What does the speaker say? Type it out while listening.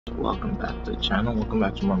welcome back to the channel. Welcome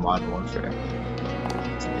back to more Modern Warfare.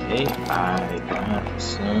 Today I got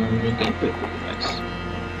some new gameplay for you guys.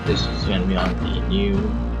 This is going to be on the new,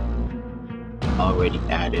 already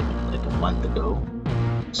added like a month ago,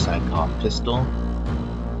 Sykov pistol.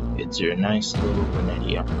 It's your nice little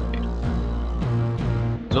grenade upgrade.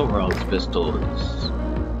 So overall, this pistol is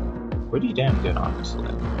pretty damn good, honestly.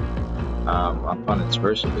 Upon its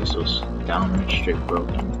first release, it was downrange straight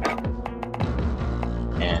broken.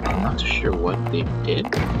 And I'm not too sure what they did,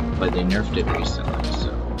 but they nerfed it recently,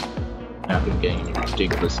 so I've been getting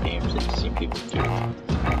ridiculous games that you've seen people do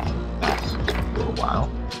past for a while.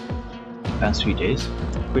 Past few days,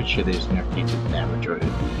 pretty sure they just nerfed the damage rate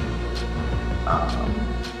of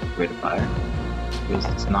fire, because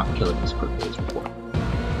it's not killing as quickly as before.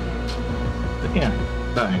 But yeah,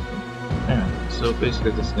 so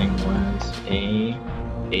basically this thing was a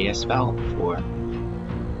AS valve for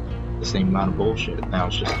the same amount of bullshit. Now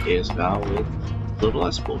it's just AS valve with a little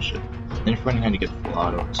less bullshit. And if you're running how to get full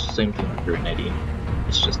auto, it's the same thing with grenade.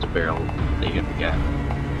 It's just a barrel that you have to get.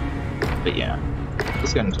 But yeah,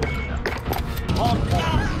 let's get into it now.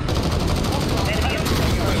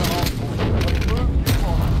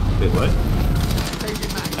 Wait, what?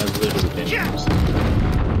 I literally didn't understand.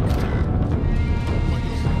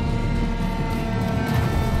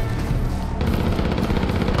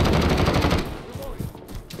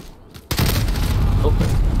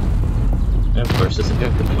 Of course, it's a guy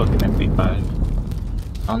with the fucking MP5.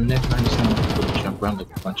 I'll never understand why people jump around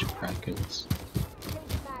like a bunch of crackheads.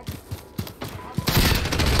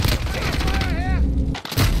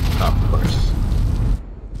 Of course.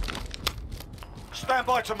 Stand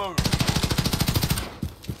by to move.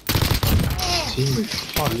 Team,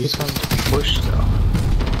 fuck, these guys push though.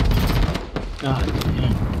 God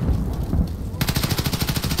damn.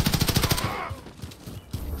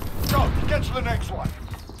 Go, get to the next one.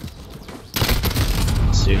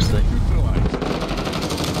 Seriously?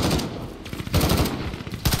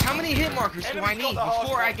 How many hit markers do I need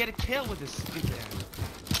before I get a kill with this stupid ass?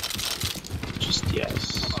 Just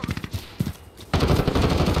yes.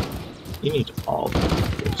 You need all the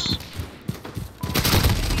markers.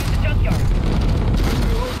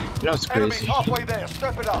 You know what's crazy? Halfway there,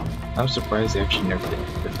 step it up. I'm surprised they actually nerfed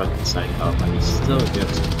the fucking Sykov and he still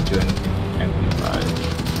gets doing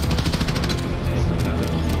MP5.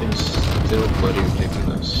 It's still bloody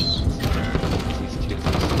ridiculous.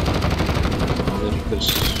 Ludicrous.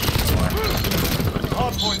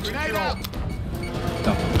 Hard point, grenade out.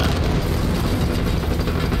 No.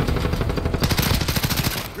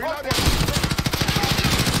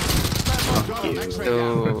 Fuck you.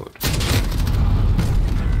 Dude.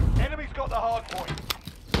 Enemy's got the hard point.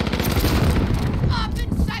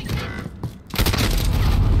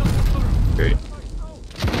 Great.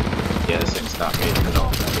 Yeah, this thing's not made for no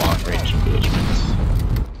long range engagements.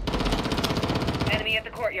 Enemy at the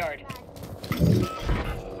courtyard.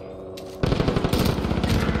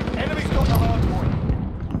 Enemy's got the hard point.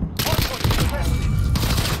 Hard point contested.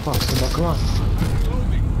 Oh, so now come on.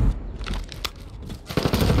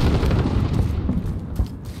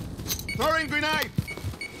 Throwing grenade.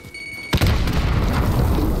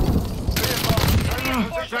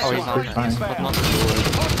 Oh, he's pretty fine. Hard point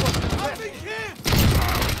contested.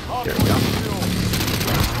 There we go.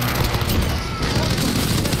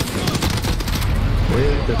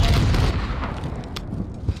 Where the...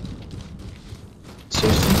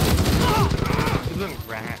 Seriously? You little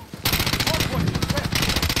rat.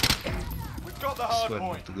 We've got the hard Sweating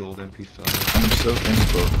point. with the gold MP5. I'm so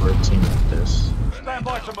thankful for a team like this. Stand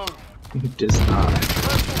by to move. Who does not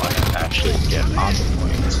want to actually get on the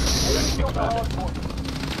points when I think about it.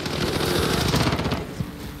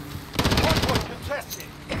 Hard point contested.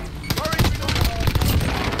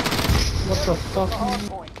 What the fuck? Hard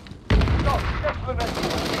point. Go, get to the next one.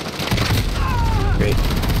 Great.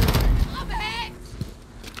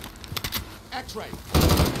 X-ray.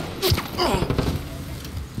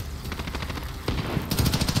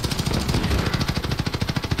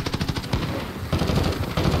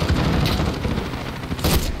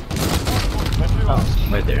 Oh,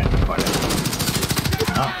 right there in the corner.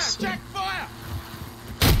 Nice.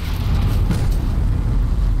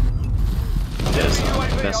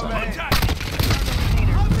 That's not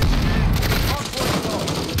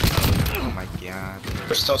Oh my god.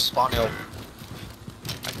 We're still spawning. I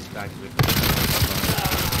just died with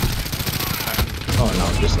Oh no,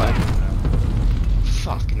 just like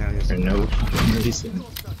fuck now there's for no fucking reason.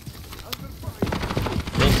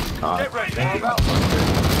 Thank God. Get ready. Thank God.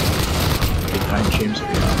 Good time dreams of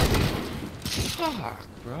reality. fuck,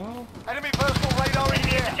 bro. Enemy personal radar in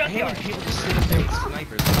the air. I hate when people just sit up there with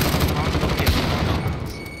snipers.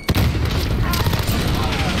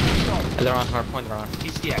 They're on hard point, they're on.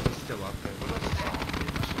 He's still up there.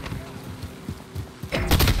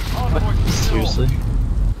 Seriously?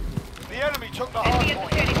 The enemy took the hard Enemy at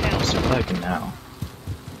point. the 30 I'm pound. surviving now.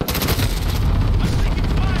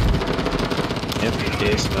 Every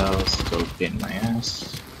day spell, still getting my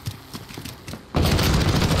ass.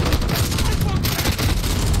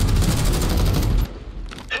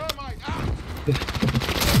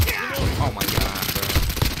 Oh my god,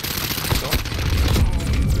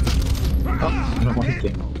 Oh, I don't want to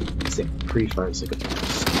get say pre-fire Sykov.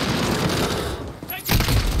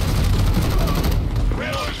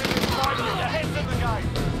 We're losing this fight. Get your heads in the game.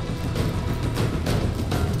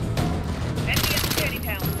 Enemy at the 30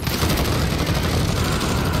 pound.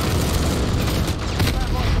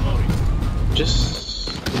 Just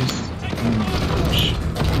push.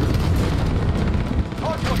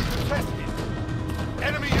 Hard point contested.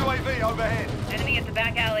 Enemy UAV overhead. Enemy at the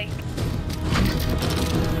back alley. Get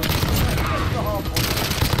the hard point.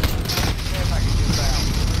 Care package inbound.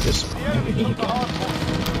 Just The enemy took the hard point.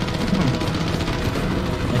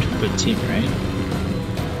 That's a good team, right?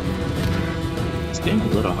 It's getting a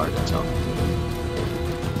little hard to tell.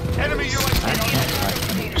 Enemy I UAV can't overhead.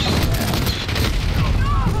 understand.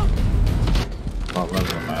 Well,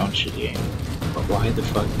 level my own shitty aim. But why the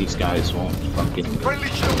fuck these guys won't fucking move? Friendly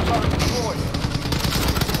shield turret deployed.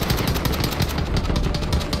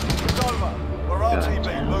 It's over. We're RTB.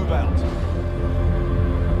 damn. Move out.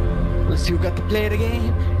 Let's see who got to play the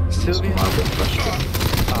game. It's Sylvia. Marvel frustrating.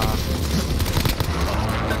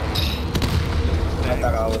 I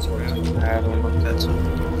thought I was going to have one like that too.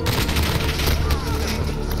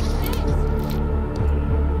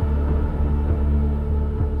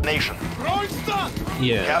 Nation.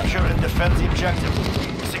 Yeah. Capture and defend the objective.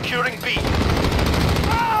 Securing B.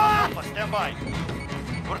 Alpha, stand by.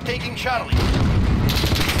 We're taking Charlie.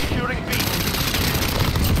 Securing B.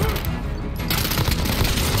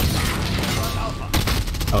 Alpha.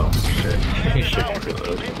 Oh, shit. Enemy Shit, down.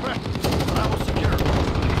 reload. Bravo secure.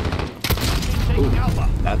 Taking Ooh, Alpha.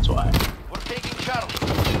 that's why. We're taking Charlie.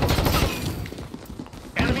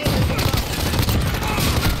 Enemy in the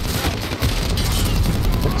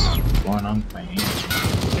What's going on with my hands?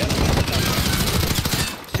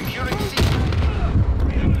 Securing C.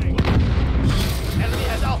 Enemy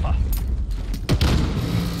has Alpha.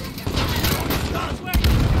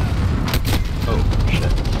 Oh,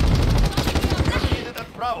 shit. Needed at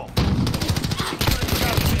Bravo.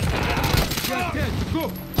 Securing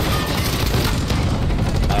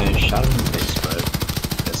I shot him in the face, but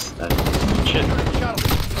guess that didn't shit. Charlie.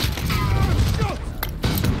 Charlie.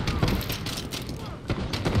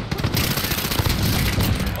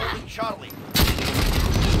 Holding Charlie.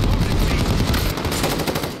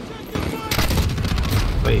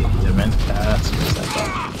 Wait, you meant that? Because I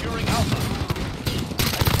thought. Securing Alpha.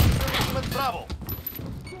 Team at Bravo.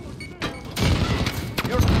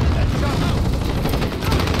 You're at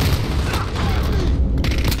Charlie.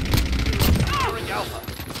 Securing Alpha.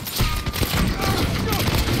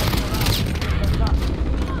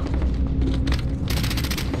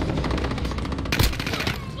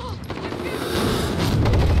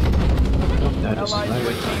 That is Allied right.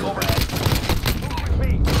 UAV overhead.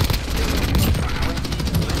 Repeat.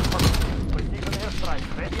 Receiving airstrike.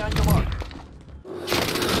 Ready on your mark.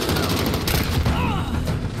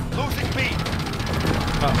 Losing B.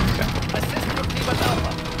 Oh, okay. Assist your team at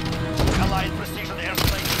Alpha. Allied precision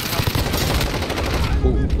airstrike.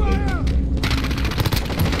 Ooh, yeah.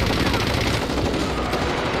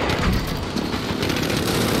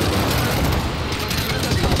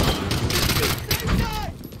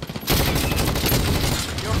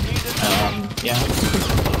 You're needed. Yeah.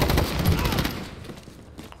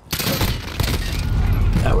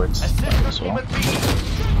 That works. Assist That your as team well. at B.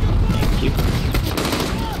 Thank you.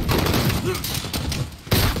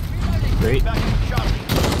 Great. Back to Charlie.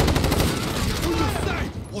 We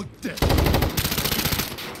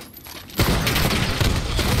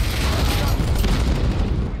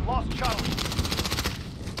lost Charlie.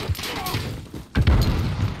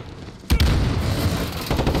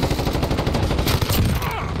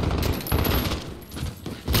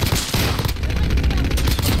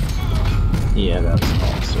 Yeah, that's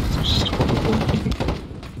all sorts of just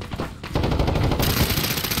horrible.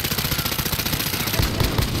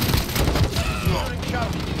 Securing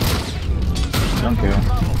Charlie. Don't care.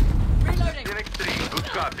 Bravo. Direct 3, good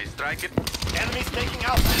copy. Strike it. Enemies taking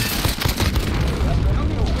Alpha.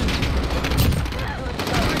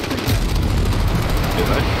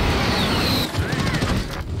 Goodbye.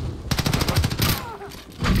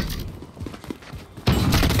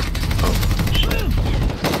 Oh, shit.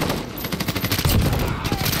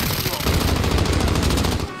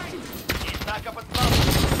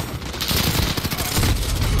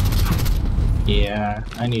 Yeah,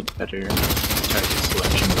 I need better target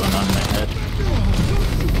selection going on in my head.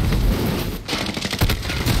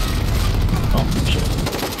 Oh, shit.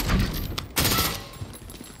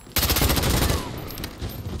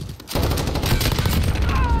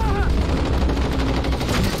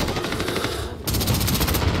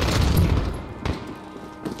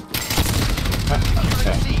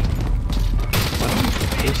 Okay.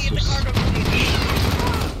 This is...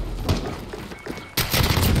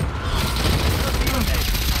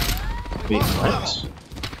 Wait, what?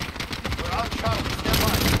 We're on Charlie, stand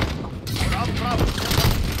by. We're on Bravo, stand by.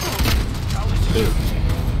 Charlie, Dude.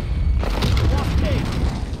 lost A.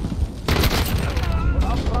 We're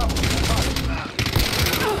on Bravo, stand by.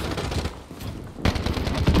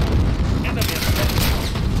 Enemy at the head.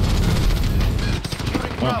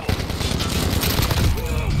 Securing Bravo.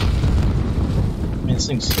 I mean, this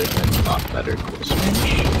thing's certainly a lot better close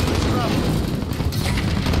range. Bravo.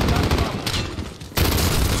 Got Bravo.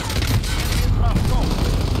 Bravo, go.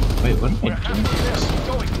 Wait, what am We're I doing? halfway there. Keep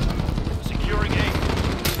going. Securing A.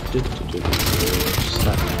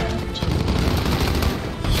 Stop that.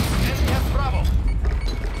 Enemy has Bravo.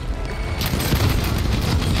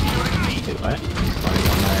 Securing B. Wait, what? Already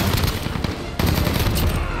on my...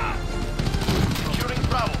 Securing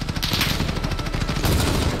Bravo.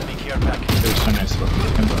 Enemy care package. There's so nice looking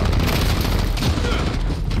timber.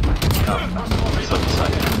 Oh no, it's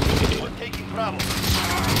outside. I'm an idiot. We're taking Bravo.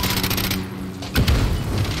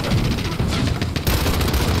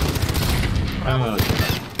 Oh, okay.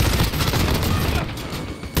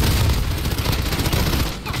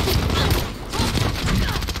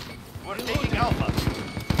 We're taking Alpha.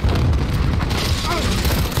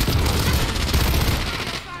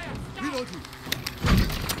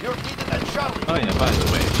 You're needed at Charlie. Oh yeah, by the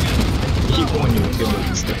way, even when you kill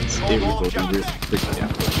these things, they will go be really freaking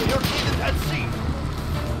out. You're needed at C.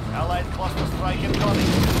 Allied cluster strike incoming.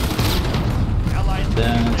 Allied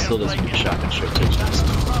Then still doesn't get shot and straight takes us.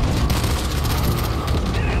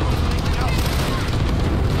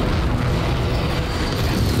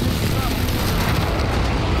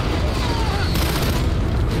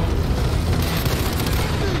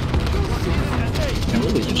 I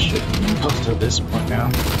really just shouldn't move up to this point now.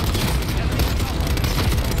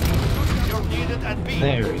 You're needed at B.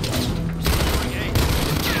 There we go.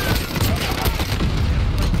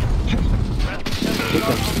 Pick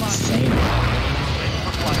up insane.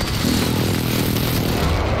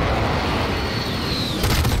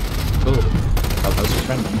 Oh, that was a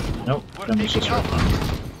friendly. Nope, friendly's just right.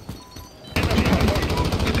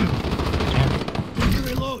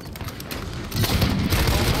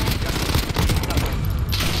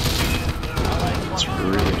 It's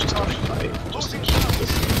really just a fight, just to keep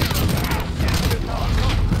this thing.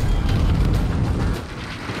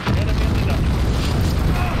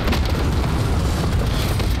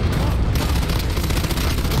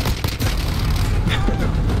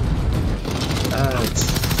 It's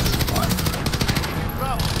fun.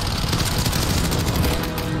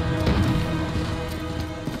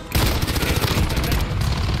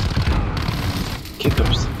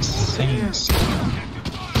 Kickup's insane skill.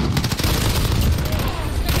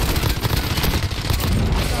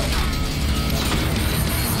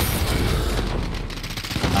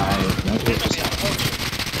 I've no idea just happened.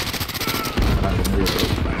 I'm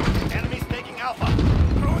really Enemies taking Alpha.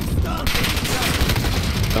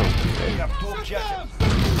 Oh, We okay. have two objectives.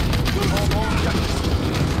 All objectives.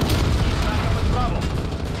 Keep back up with Bravo.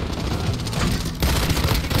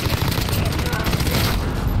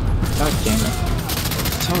 God damn it.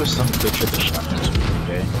 It's always some bitch with the shotguns with me,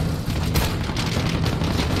 okay?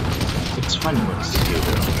 It's funny when it's you,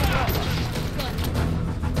 though.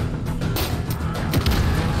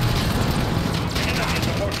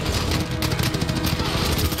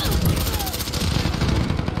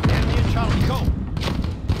 Enemy at Charlie, go.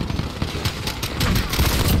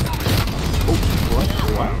 Oh, what?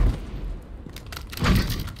 Wow.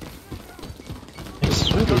 It's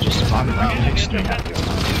really just spawning right next to me half the time.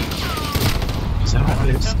 Because I don't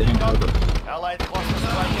understand how the... Allied cluster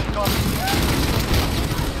strike incoming.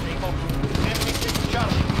 Able. Enemy taking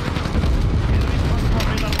Charlie. Enemy cluster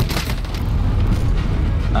radar.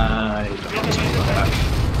 I don't know about that.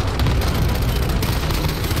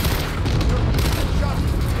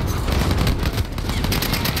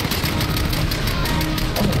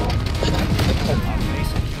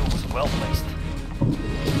 Basic kill was well placed.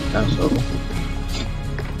 That's so.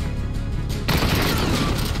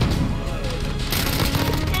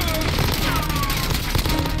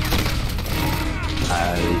 I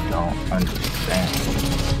don't understand.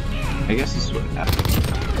 I guess this is what happened.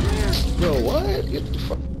 Bro, what? Get the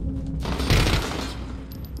fuck.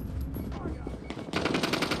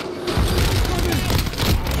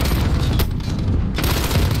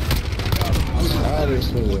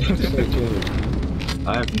 I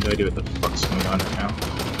have no idea what the fuck's going on right now.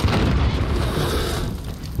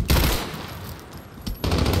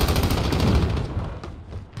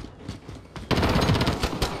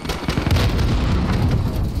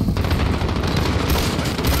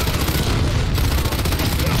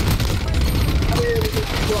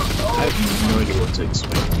 I have no idea what to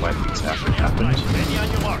explain why things haven't happened. Ready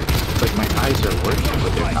on your mark. It's like my eyes are working,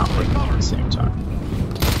 but they're not working at the same time.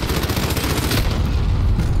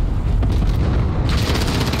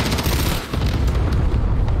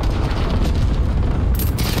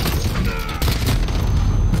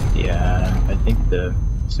 Yeah, I think the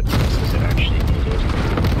suppressors are actually needed.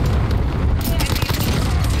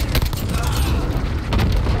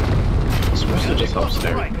 Suppressor just helps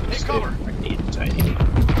everything stay neat and tidy.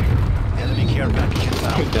 Enemy care package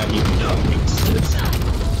inbound. That even though it exists.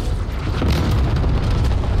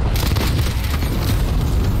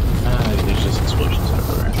 There's just explosions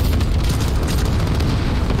everywhere.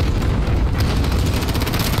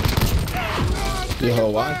 Yo,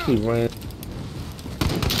 why I keep running?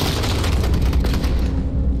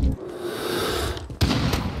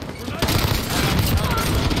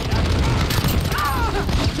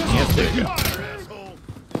 Yep, there we go.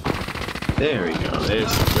 There we go,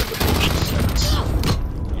 there's where the bullshit starts.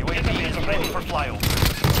 UAV is ready for flyover.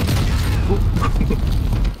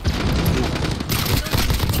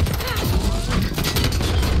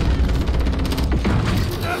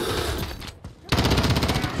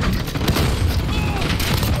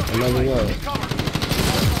 Another one.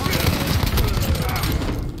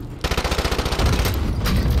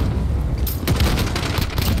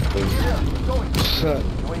 Shut.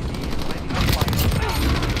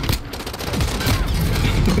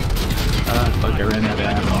 Fuck, I ran out of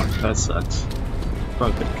ammo. That sucks.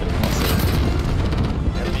 Probably could've killed him also.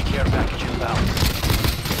 Enemy care package inbound.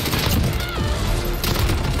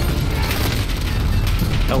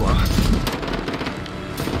 Oh well.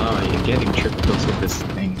 Oh, you're getting triple kills with this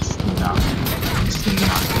thing. It's not a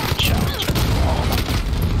challenge at all.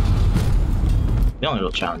 The only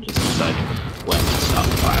real challenge is deciding when to stop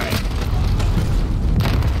firing.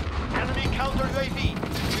 Enemy counter UAV.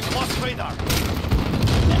 We've lost radar.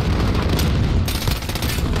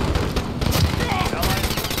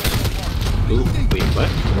 Ooh, wait, what?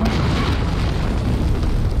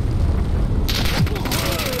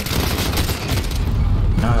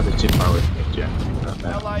 No, they're too far away from me to do anything about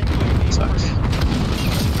that. Allied UAV Sucks.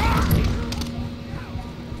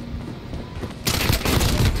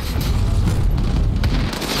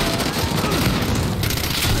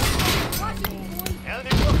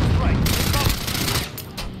 Enemy close right.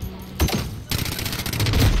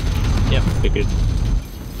 Yep, figured.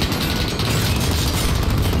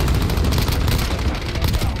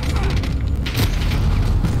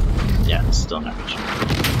 Yeah, still not reaching.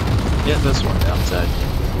 Yeah, this one outside.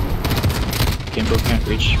 Kimbo can't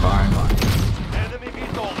reach far and wide. Enemy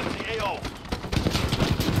VTOL in the AO.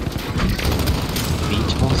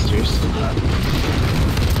 VTOL, seriously?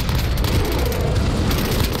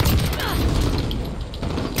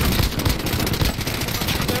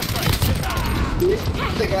 I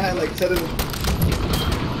think I had like 10 of them.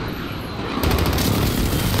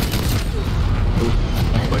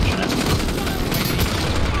 Unfortunate.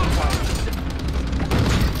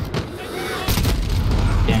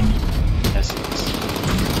 Dang. Essence.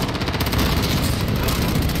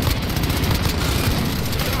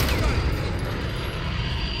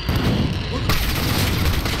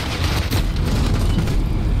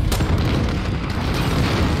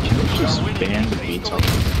 Can we just ban the VTOL?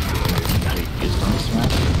 Use on this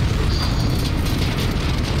map?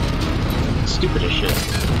 Stupid as shit.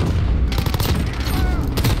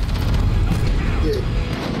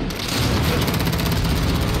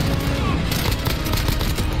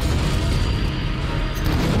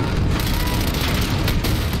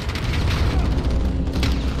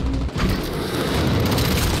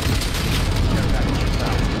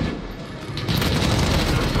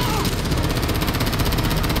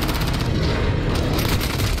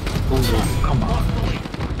 Oh, come on.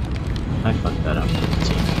 I fucked that up to the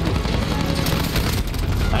team.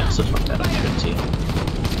 I also fucked that up to the team.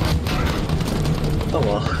 Oh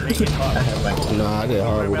well. I have my No, I did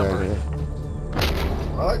hard with that, man.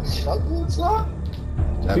 What? Chuckling slot?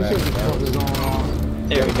 That was going on.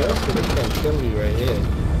 There we go. That's gonna come kill me right here.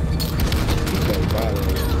 You can't bother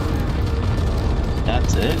me.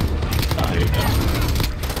 That's it. Oh, there you go.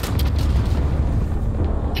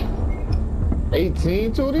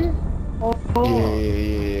 18, Tootie?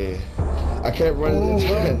 Yeah. I kept running into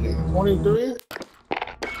that. 23?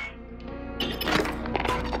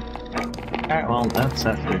 Alright, well, that's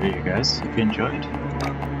that for you guys. If you enjoyed,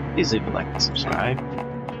 please leave a like and subscribe.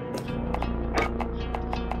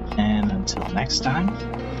 And until next time,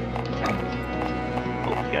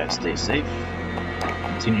 hope you guys stay safe.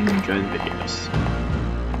 Continue to enjoy the videos.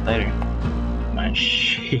 Later. My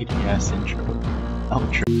shady ass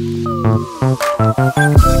outro.